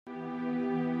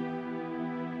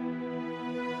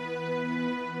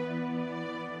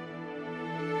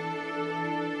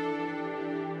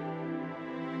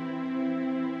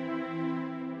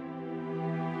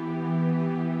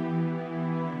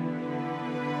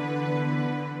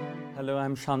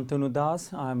I'm Santanu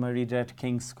Das. I'm a reader at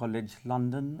King's College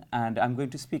London, and I'm going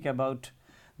to speak about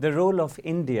the role of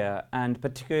India and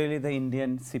particularly the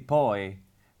Indian Sepoy,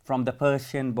 from the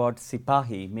Persian word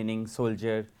sipahi, meaning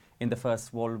soldier, in the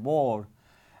First World War.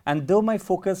 And though my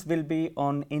focus will be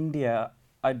on India,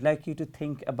 I'd like you to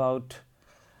think about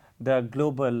the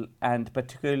global and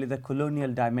particularly the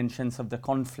colonial dimensions of the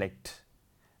conflict,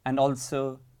 and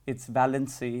also its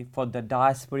valency for the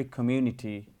diasporic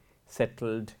community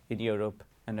settled in Europe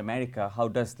and America. How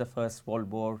does the First World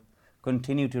War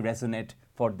continue to resonate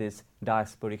for these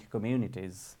diasporic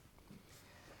communities?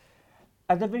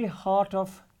 At the very heart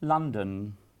of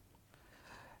London,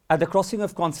 at the crossing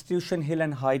of Constitution Hill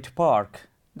and Hyde Park,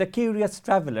 the curious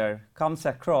traveller comes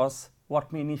across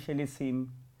what may initially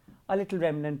seem a little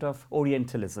remnant of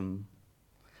Orientalism.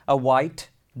 A white,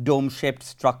 dome-shaped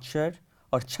structure,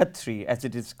 or chhatri as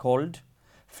it is called,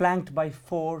 flanked by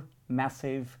four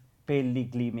massive, palely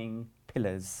gleaming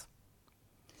pillars.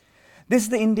 This is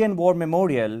the Indian War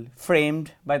Memorial,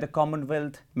 framed by the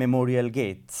Commonwealth Memorial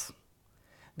Gates.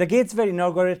 The gates were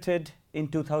inaugurated in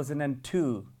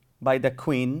 2002 by the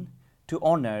Queen to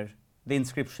honour, the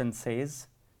inscription says,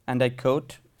 and I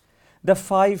quote, "the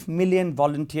 5 million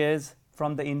volunteers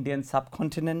from the Indian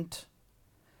subcontinent,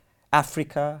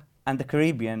 Africa, and the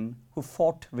Caribbean who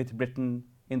fought with Britain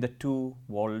in the two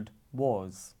world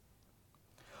wars."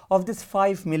 Of these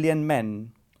 5 million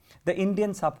men, the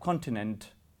Indian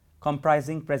subcontinent,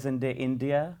 comprising present-day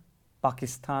India,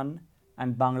 Pakistan,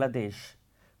 and Bangladesh,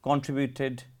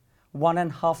 contributed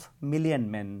 1.5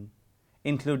 million men,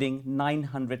 including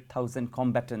 900,000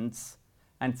 combatants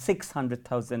and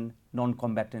 600,000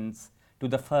 non-combatants, to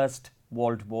the First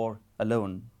World War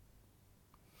alone.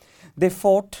 They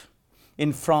fought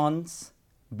in France,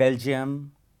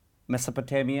 Belgium,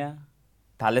 Mesopotamia,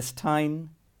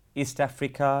 Palestine, East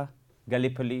Africa,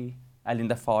 Gallipoli, and in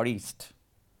the Far East.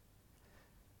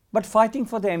 But fighting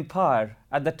for the empire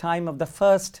at the time of the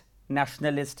first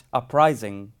nationalist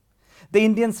uprising, the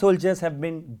Indian soldiers have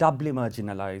been doubly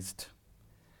marginalized.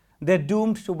 They're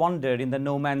doomed to wander in the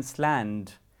no man's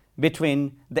land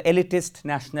between the elitist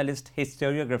nationalist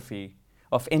historiography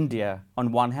of India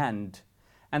on one hand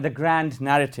and the grand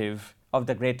narrative of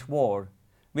the Great War,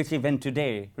 which even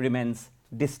today remains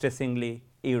distressingly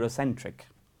Eurocentric.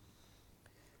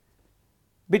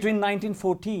 Between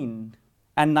 1914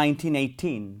 and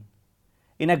 1918,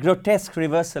 in a grotesque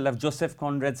reversal of Joseph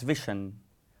Conrad's vision,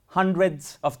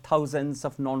 hundreds of thousands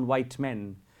of non-white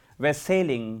men were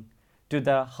sailing to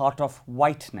the heart of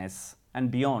whiteness and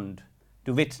beyond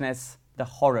to witness the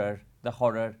horror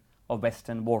of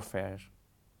Western warfare.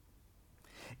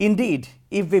 Indeed,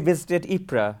 if we visited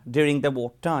Ypres during the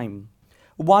wartime,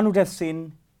 one would have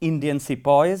seen Indian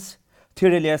Sepoys,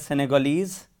 Tirailleur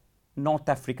Senegalese, North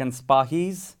African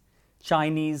Spahis,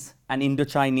 Chinese and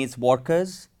Indo-Chinese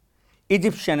workers,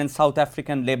 Egyptian and South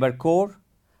African Labour Corps,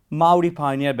 Maori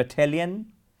Pioneer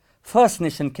Battalion, First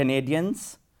Nation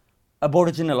Canadians,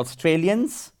 Aboriginal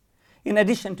Australians, in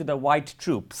addition to the white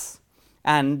troops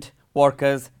and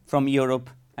workers from Europe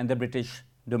and the British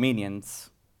dominions.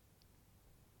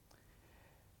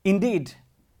 Indeed,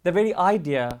 the very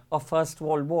idea of First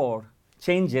World War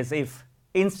changes if,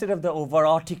 instead of the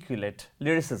over-articulate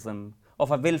lyricism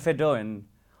of a Wilfred Owen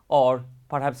or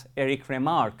perhaps Eric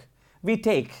Remarque, we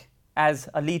take as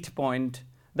a lead point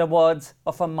the words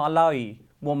of a Malawi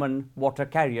woman water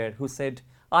carrier who said,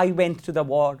 "I went to the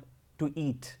war to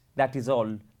eat, that is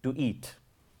all, to eat."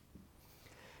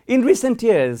 In recent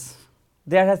years,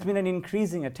 there has been an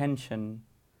increasing attention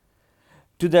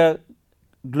to the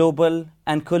global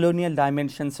and colonial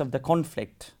dimensions of the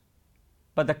conflict,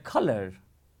 but the color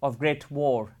of Great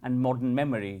War and modern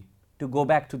memory, to go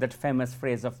back to that famous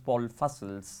phrase of Paul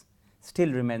Fussell's,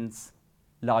 still remains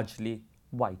largely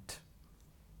white.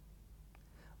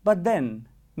 But then,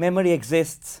 memory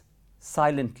exists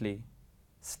silently,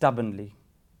 stubbornly.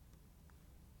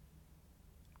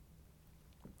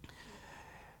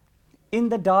 In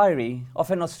the diary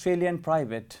of an Australian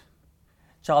private,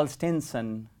 Charles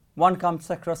Tenson, one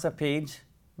comes across a page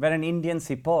where an Indian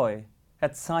Sepoy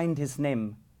had signed his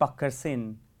name, Pakkar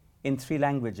Singh, in 3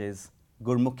 languages,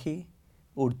 Gurmukhi,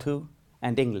 Urdu,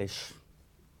 and English.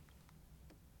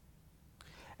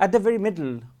 At the very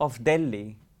middle of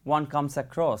Delhi, one comes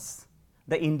across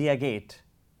the India Gate,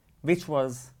 which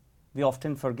was, we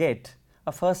often forget,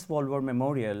 a First World War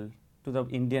memorial to the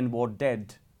Indian war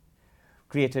dead,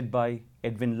 created by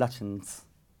Edwin Lutyens.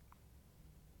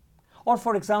 Or,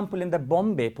 for example, in the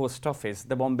Bombay Post Office,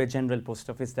 the Bombay General Post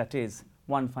Office that is,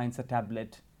 one finds a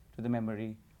tablet to the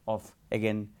memory of,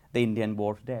 again, the Indian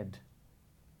war dead.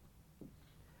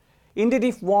 Indeed,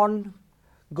 if one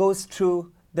goes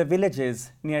through the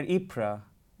villages near Ypres,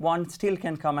 one still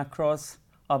can come across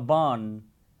a barn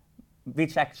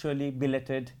which actually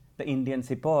billeted the Indian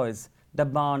Sepoys. The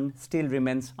barn still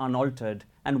remains unaltered,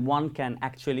 and one can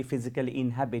actually physically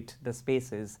inhabit the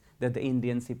spaces that the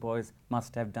Indian Sepoys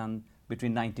must have done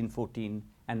between 1914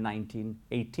 and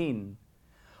 1918.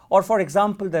 Or, for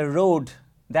example, the road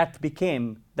that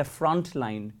became the front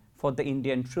line for the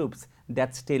Indian troops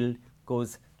that still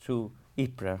goes through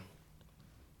Ypres.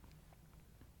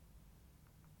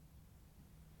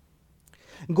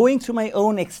 Going through my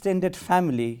own extended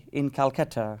family in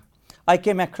Calcutta, I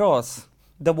came across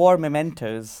the war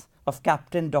mementos of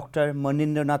Captain Dr.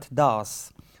 Monindranath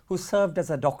Das, who served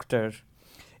as a doctor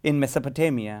in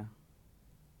Mesopotamia.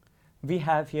 We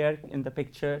have here in the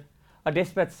picture a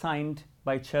dispatch signed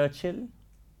by Churchill,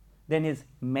 then his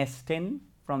mess tin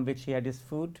from which he had his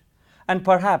food, and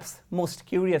perhaps most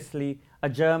curiously a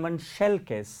German shell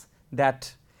case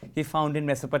that he found in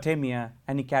Mesopotamia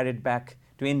and he carried back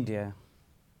to India.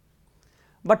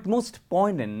 But most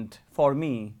poignant for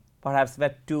me perhaps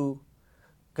were two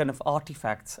kind of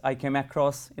artifacts I came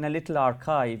across in a little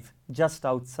archive just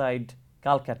outside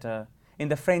Calcutta in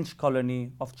the French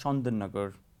colony of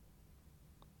Chandannagar.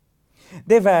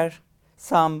 They were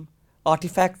some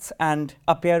artifacts and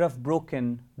a pair of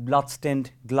broken, blood-stained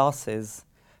glasses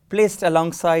placed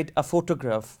alongside a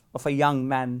photograph of a young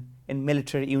man in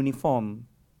military uniform.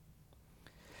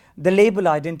 The label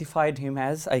identified him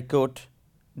as, I quote,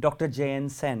 Dr. J.N.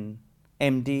 Sen,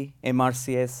 MD,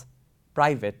 MRCS,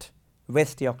 Private,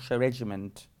 West Yorkshire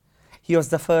Regiment. He was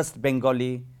the first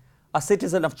Bengali, a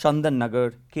citizen of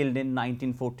Chandannagar, killed in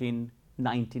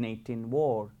 1914-1918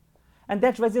 war. And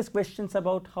that raises questions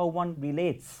about how one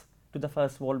relates to the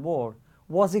First World War.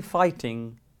 Was he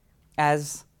fighting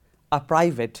as a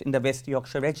private in the West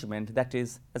Yorkshire Regiment, that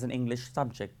is, as an English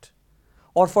subject?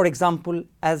 Or, for example,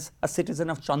 as a citizen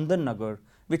of Chandannagar,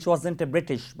 which wasn't a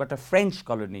British but a French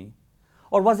colony?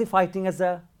 Or was he fighting as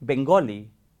a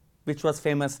Bengali, which was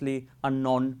famously a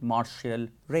non-martial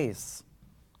race?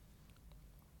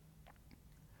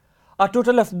 A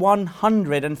total of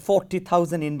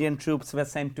 140,000 Indian troops were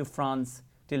sent to France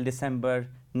till December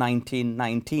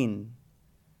 1919.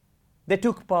 They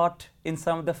took part in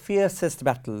some of the fiercest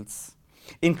battles,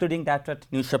 including that at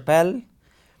Neuve Chapelle,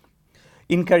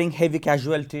 incurring heavy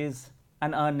casualties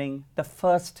and earning the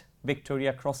first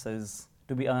Victoria Crosses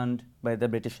to be earned by the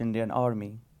British Indian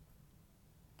Army.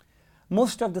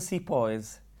 Most of the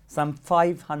sepoys, some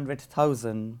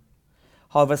 500,000,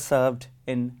 however, served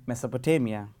in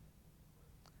Mesopotamia.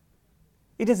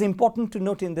 It is important to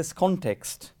note in this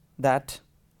context that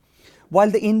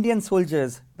while the Indian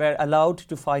soldiers were allowed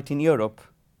to fight in Europe,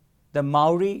 the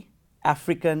Maori,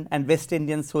 African and West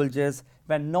Indian soldiers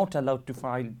were not allowed to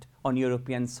fight on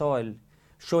European soil,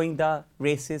 showing the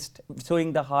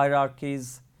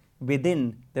hierarchies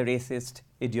within the racist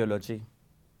ideology.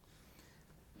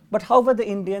 But how were the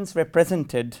Indians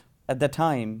represented at the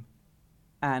time,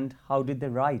 and how did they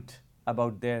write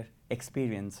about their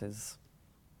experiences?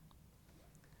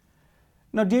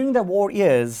 Now, during the war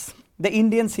years, the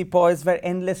Indian sepoys were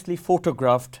endlessly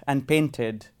photographed and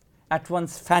painted, at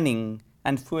once fanning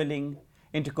and fueling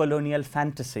into colonial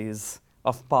fantasies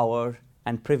of power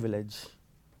and privilege.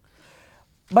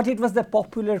 But it was the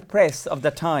popular press of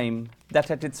the time that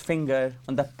had its finger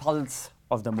on the pulse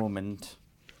of the moment.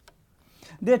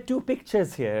 There are two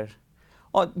pictures here,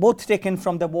 both taken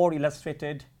from the War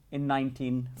Illustrated in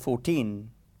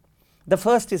 1914. The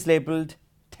first is labeled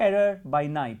Terror by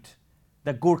Night,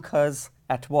 the Gurkhas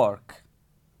at Work.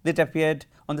 It appeared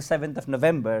on the 7th of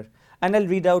November, and I'll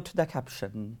read out the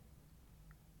caption.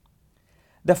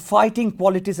 The fighting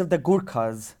qualities of the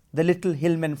Gurkhas, the little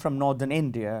hillmen from northern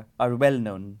India, are well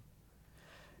known.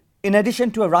 In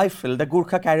addition to a rifle, the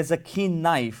Gurkha carries a keen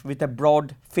knife with a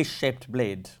broad fish-shaped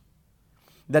blade.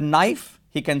 The knife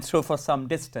he can throw for some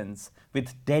distance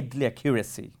with deadly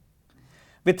accuracy.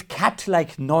 With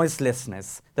cat-like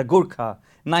noiselessness, the Gurkha,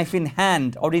 knife in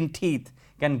hand or in teeth,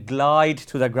 can glide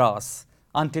through the grass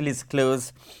until he is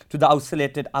close to the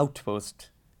isolated outpost,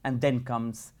 and then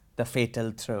comes the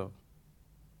fatal throw.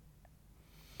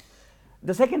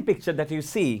 The second picture that you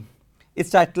see is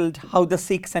titled How the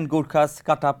Sikhs and Gurkhas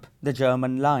Cut Up the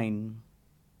German Line.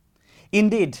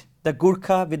 Indeed, the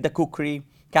Gurkha with the kukri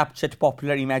captured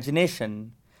popular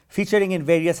imagination, featuring in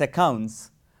various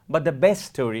accounts, but the best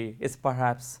story is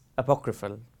perhaps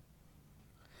apocryphal.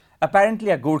 Apparently,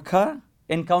 a Gurkha,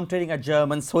 encountering a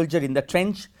German soldier in the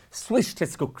trench, swished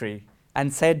his kukri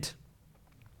and said,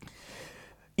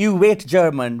 "You wait,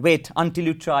 German, wait until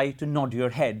you try to nod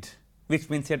your head," which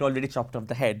means he had already chopped off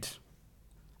the head.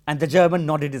 And the German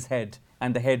nodded his head,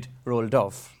 and the head rolled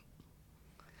off.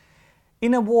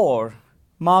 In a war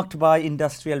marked by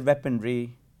industrial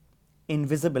weaponry,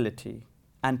 invisibility,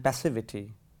 and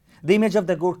passivity, the image of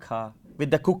the Gurkha with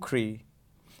the kukri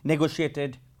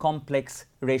negotiated complex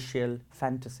racial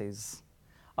fantasies.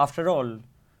 After all,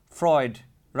 Freud,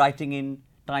 writing in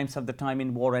Times of the Time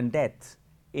in War and Death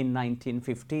in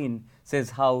 1915, says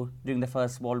how during the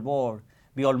First World War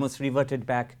we almost reverted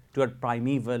back to our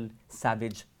primeval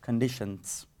savage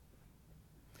conditions.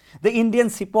 The Indian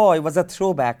Sepoy was a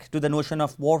throwback to the notion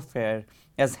of warfare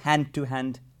as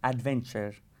hand-to-hand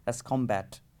adventure, as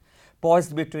combat,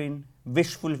 poised between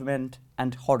wish fulfillment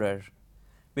and horror,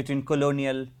 between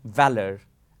colonial valor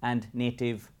and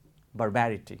native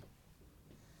barbarity.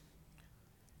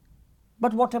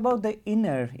 But what about the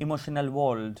inner emotional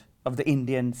world of the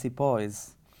Indian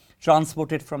Sepoys,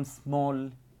 transported from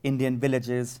small Indian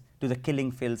villages to the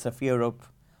killing fields of Europe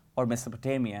or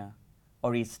Mesopotamia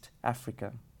or East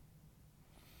Africa?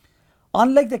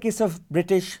 Unlike the case of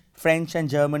British, French, and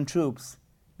German troops,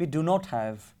 we do not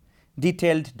have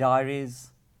detailed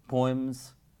diaries,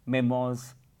 poems,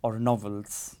 memoirs, or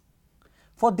novels.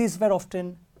 For these were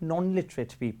often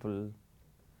non-literate people,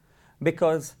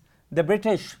 because the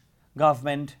British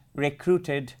government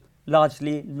recruited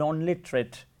largely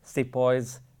non-literate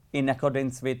sepoys in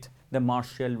accordance with the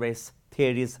martial race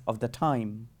theories of the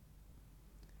time.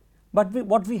 But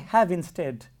what we have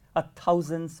instead are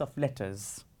thousands of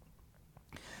letters.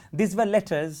 These were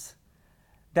letters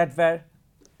that were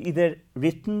either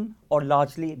written or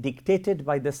largely dictated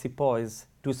by the sepoys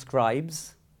to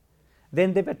scribes.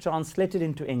 Then they were translated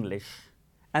into English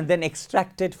and then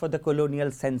extracted for the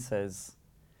colonial censors.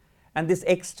 And these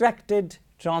extracted,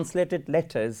 translated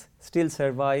letters still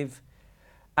survive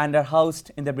and are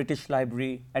housed in the British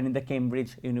Library and in the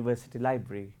Cambridge University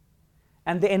Library.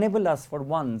 And they enable us for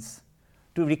once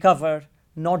to recover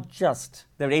not just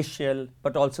the racial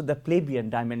but also the plebeian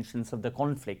dimensions of the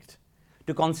conflict,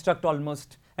 to construct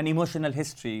almost an emotional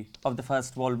history of the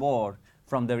First World War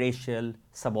from the racial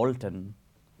subaltern.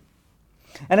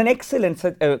 And an excellent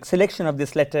selection of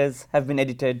these letters have been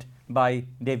edited by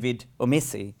David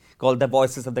O'Massey, called The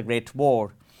Voices of the Great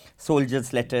War,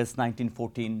 Soldiers' Letters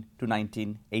 1914 to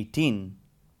 1918.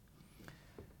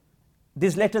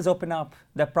 These letters open up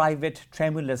the private,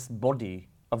 tremulous body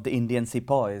of the Indian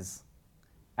sepoys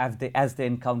as they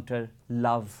encounter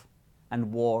love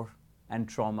and war and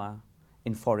trauma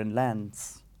in foreign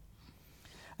lands.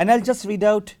 And I'll just read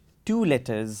out two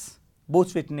letters,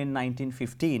 both written in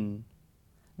 1915.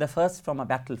 The first from a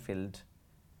battlefield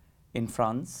in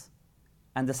France,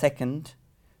 and the second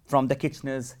from the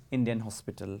Kitchener's Indian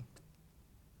Hospital.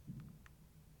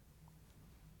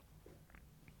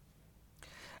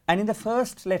 And in the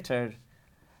first letter,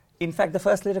 in fact, the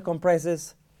first letter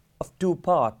comprises of two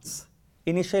parts.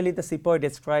 Initially, the sepoy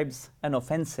describes an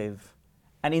offensive,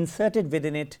 and inserted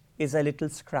within it is a little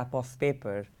scrap of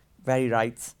paper where he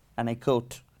writes, and I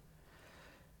quote,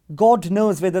 "God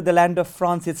knows whether the land of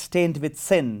France is stained with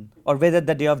sin, or whether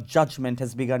the day of judgment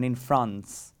has begun in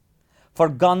France. For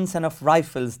guns and of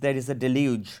rifles there is a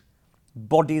deluge,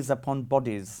 bodies upon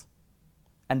bodies,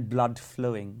 and blood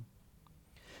flowing.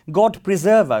 God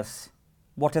preserve us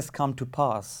what has come to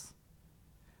pass.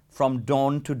 From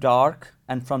dawn to dark,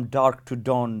 and from dark to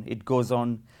dawn it goes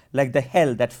on, like the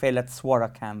hell that fell at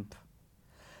Swara camp.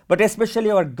 But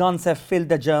especially our guns have filled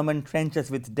the German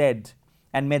trenches with dead,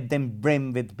 and made them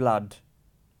brim with blood.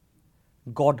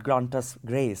 God grant us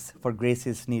grace, for grace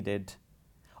is needed.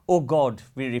 O God,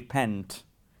 we repent.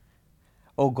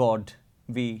 O God,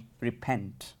 we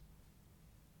repent."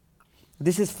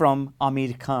 This is from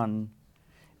Amir Khan,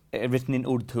 written in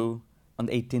Urdu on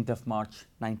the 18th of March,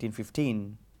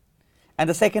 1915. And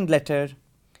the second letter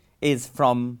is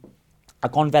from a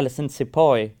convalescent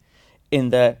sepoy in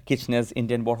the Kitchener's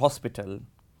Indian War Hospital.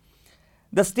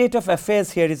 The state of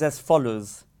affairs here is as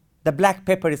follows. The black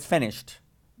pepper is finished.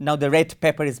 Now the red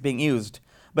pepper is being used,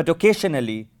 but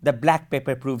occasionally the black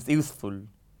pepper proves useful.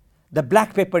 The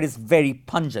black pepper is very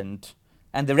pungent,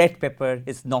 and the red pepper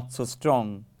is not so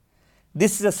strong.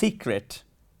 This is a secret,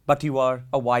 but you are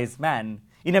a wise man.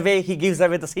 In a way, he gives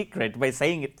away the secret by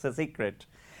saying it's a secret.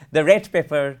 The red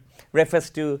pepper refers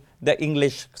to the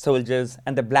English soldiers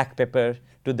and the black pepper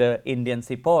to the Indian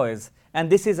sepoys.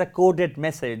 And this is a coded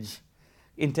message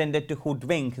intended to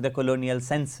hoodwink the colonial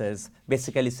censors,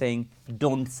 basically saying,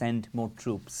 don't send more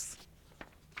troops.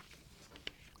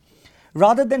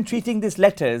 Rather than treating these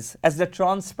letters as the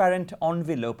transparent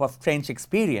envelope of French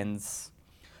experience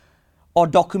or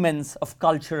documents of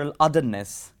cultural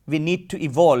otherness, we need to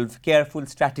evolve careful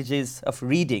strategies of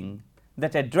reading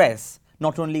that address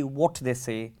not only what they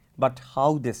say, but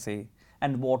how they say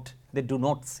and what they do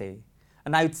not say.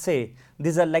 And I would say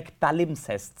these are like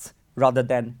palimpsests rather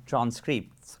than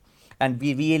transcripts. And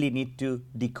we really need to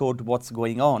decode what's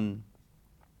going on.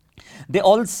 They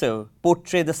also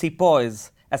portray the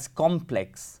sepoys as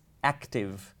complex,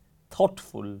 active,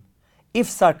 thoughtful, if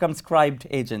circumscribed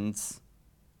agents,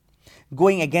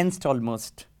 going against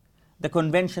almost the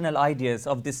conventional ideas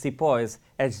of the sepoys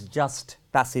as just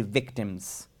passive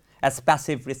victims, as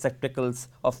passive receptacles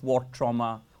of war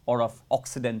trauma or of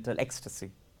Occidental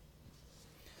ecstasy.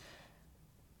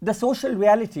 The social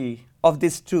reality of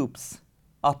these troops,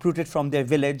 uprooted from their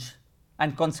village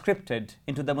and conscripted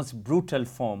into the most brutal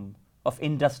form of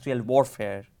industrial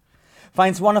warfare,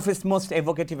 finds one of its most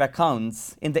evocative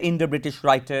accounts in the Indo-British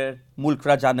writer Mulk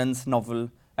Raj Anand's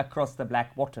novel Across the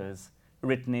Black Waters,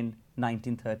 written in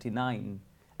 1939,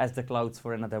 as the clouds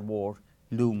for another war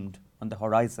loomed on the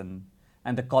horizon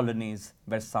and the colonies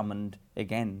were summoned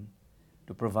again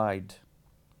to provide.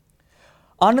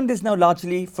 Anand is now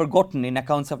largely forgotten in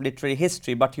accounts of literary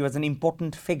history, but he was an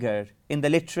important figure in the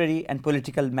literary and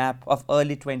political map of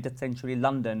early 20th century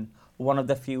London, one of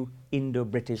the few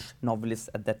Indo-British novelists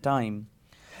at that time.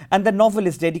 And the novel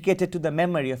is dedicated to the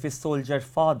memory of his soldier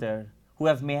father,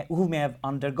 who may have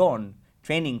undergone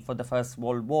training for the First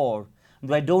World War,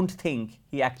 though I don't think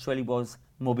he actually was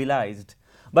mobilized.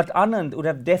 But Anand would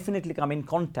have definitely come in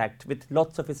contact with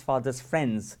lots of his father's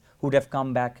friends who would have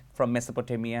come back from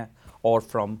Mesopotamia or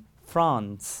from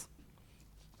France.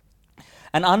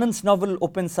 And Anand's novel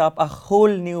opens up a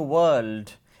whole new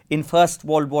world in First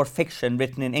World War fiction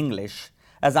written in English,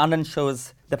 as Anand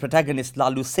shows the protagonist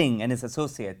Lalu Singh and his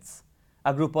associates,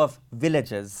 a group of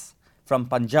villagers from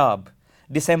Punjab,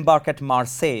 disembark at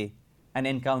Marseille and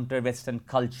encounter Western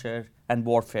culture and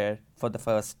warfare for the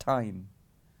first time.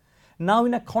 Now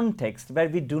in a context where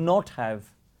we do not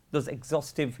have those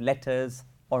exhaustive letters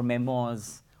or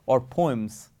memoirs or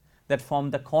poems that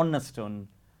form the cornerstone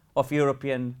of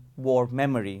European war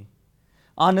memory,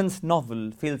 Anand's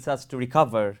novel fills us to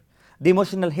recover the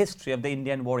emotional history of the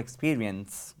Indian war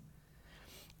experience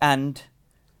and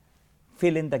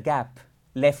fill in the gap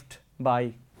left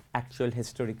by actual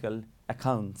historical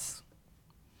accounts.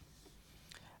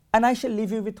 And I shall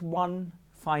leave you with one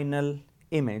final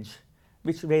image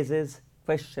which raises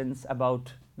questions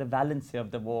about the valency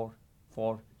of the war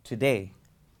for today.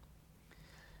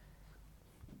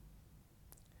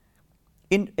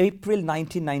 In April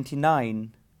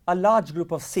 1999, a large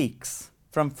group of Sikhs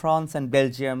from France and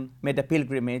Belgium made a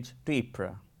pilgrimage to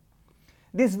Ypres.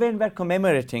 These men were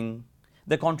commemorating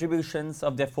the contributions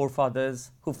of their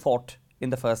forefathers who fought in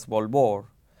the First World War.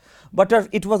 But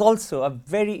it was also a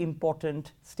very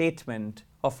important statement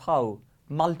of how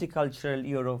multicultural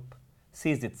Europe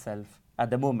sees itself at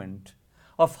the moment,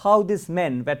 of how these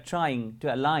men were trying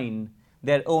to align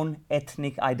their own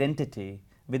ethnic identity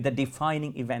with the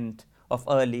defining event of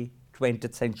early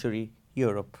 20th century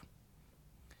Europe.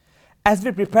 As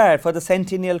we prepare for the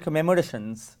centennial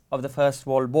commemorations of the First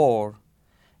World War,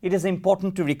 it is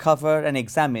important to recover and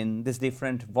examine these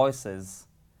different voices,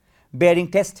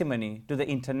 bearing testimony to the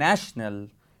international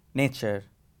nature.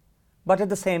 But at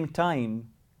the same time,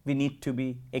 we need to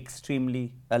be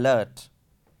extremely alert.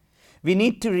 We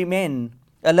need to remain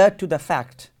alert to the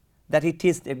fact that it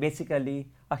is basically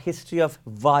a history of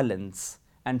violence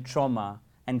and trauma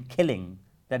and killing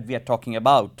that we are talking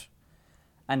about,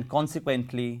 and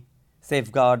consequently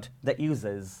safeguard the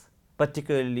uses,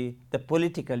 particularly the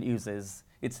political uses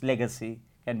its legacy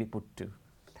can be put to.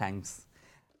 Thanks.